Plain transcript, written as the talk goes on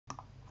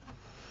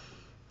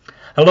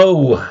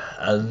Hello,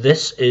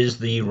 this is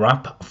the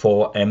wrap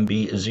for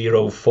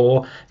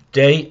mb04,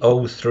 day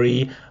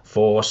 03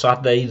 for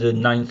Saturday the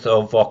 9th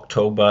of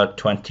October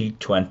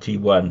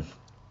 2021.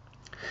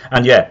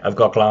 And yeah, I've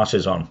got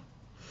glasses on.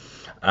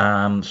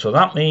 So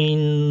that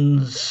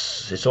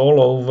means it's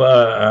all over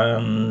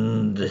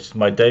and it's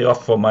my day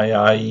off for my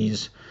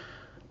eyes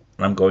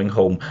and I'm going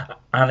home.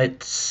 And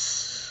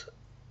it's...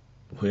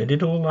 where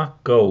did all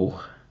that go?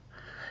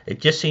 It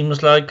just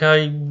seems like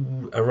I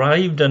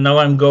arrived and now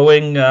I'm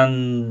going,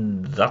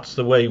 and that's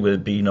the way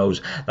with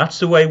Beanos. That's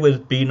the way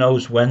with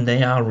Beanos when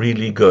they are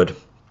really good.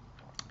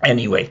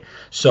 Anyway,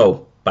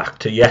 so back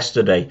to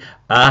yesterday.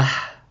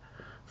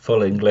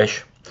 Full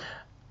English.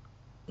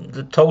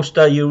 The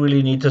toaster, you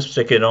really need to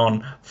stick it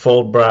on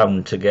full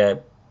brown to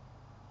get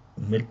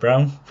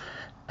mid-brown.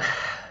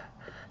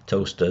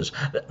 Toasters,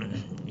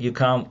 you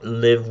can't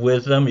live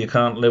with them, you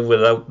can't live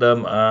without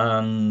them,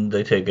 and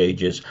they take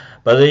ages,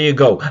 but there you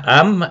go.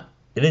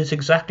 It is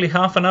exactly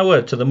half an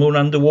hour to the moon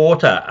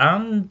underwater,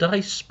 and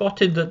I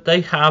spotted that they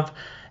have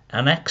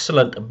an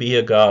excellent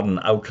beer garden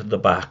out at the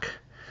back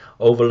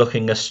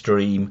overlooking a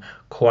stream,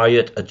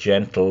 quiet and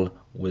gentle,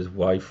 with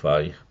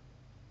Wi-Fi.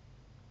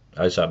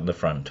 I sat in the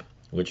front,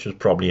 which was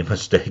probably a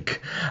mistake.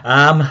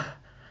 I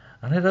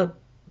had a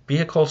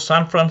beer called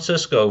San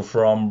Francisco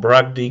from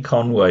Bragdy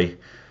Conway.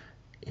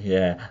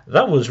 Yeah,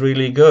 that was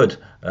really good.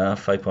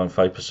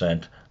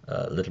 5.5%.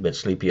 A little bit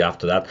sleepy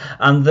after that.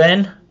 And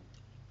then,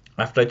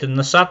 after I did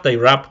the Saturday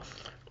wrap,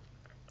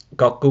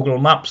 got Google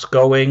Maps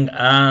going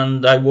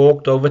and I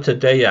walked over to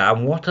Deya.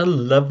 And what a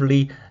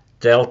lovely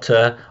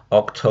Delta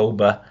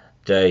October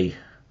day.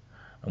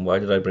 And why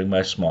did I bring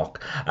my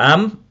smock?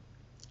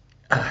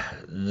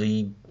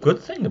 The good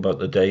thing about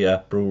the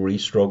Deya brewery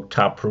stroke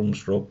tap room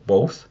stroke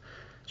both,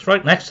 it's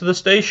right next to the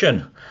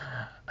station.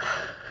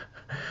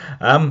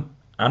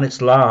 And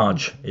it's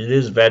large. It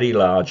is very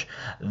large.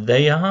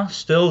 They are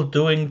still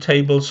doing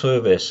table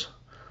service,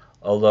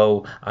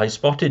 although I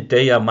spotted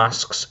Deya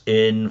masks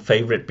in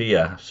favourite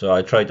beer, so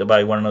I tried to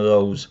buy one of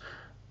those.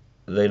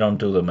 They don't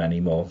do them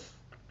anymore.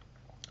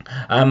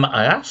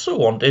 I also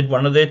wanted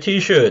one of their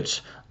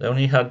t-shirts. They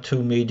only had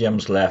 2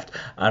 mediums left,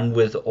 and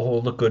with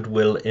all the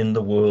goodwill in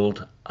the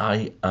world,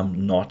 I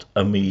am not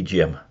a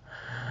medium.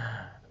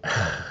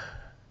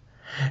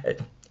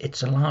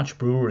 It's a large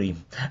brewery.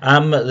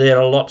 There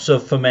are lots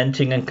of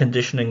fermenting and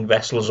conditioning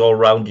vessels all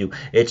around you.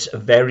 It's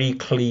very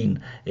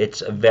clean.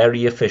 It's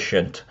very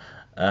efficient.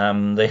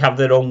 They have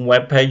their own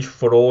webpage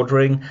for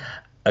ordering.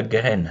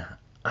 Again,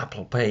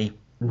 Apple Pay,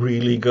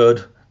 really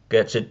good.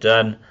 Gets it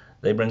done.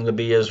 They bring the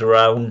beers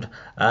around.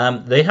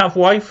 They have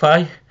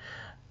Wi-Fi.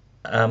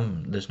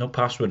 There's no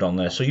password on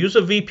there, so use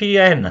a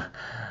VPN.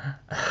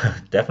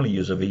 Definitely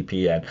use a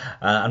VPN.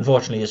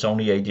 Unfortunately, it's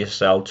only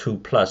ADSL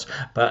 2+,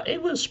 but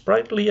it was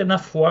sprightly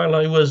enough while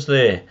I was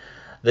there.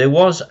 There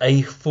was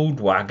a food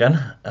wagon.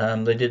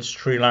 They did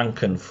Sri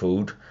Lankan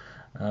food.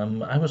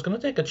 I was going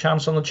to take a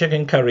chance on the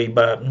chicken curry,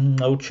 but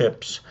no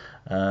chips.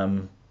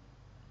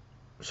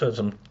 So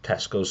some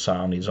Tesco's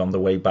sarnies on the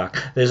way back.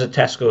 There's a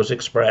Tesco's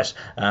Express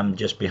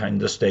just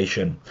behind the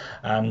station,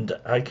 and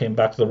I came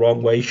back the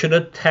wrong way. Should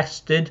have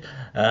tested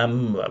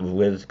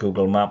with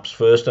Google Maps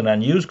first and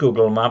then use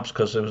Google Maps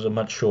because there was a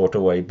much shorter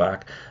way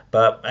back.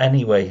 But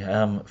anyway,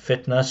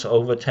 fitness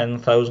over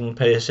 10,000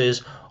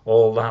 paces,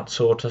 all that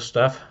sort of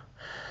stuff.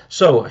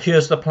 So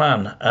here's the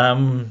plan.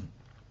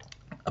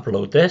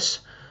 Upload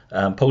this.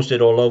 Post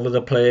it all over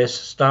the place,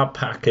 start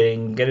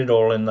packing, get it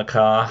all in the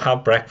car,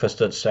 have breakfast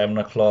at 7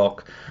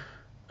 o'clock,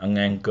 and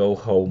then go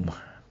home.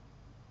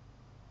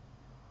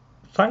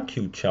 Thank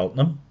you,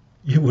 Cheltenham.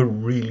 You were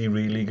really,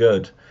 really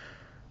good.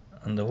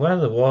 And the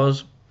weather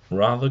was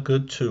rather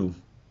good too.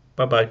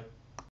 Bye-bye.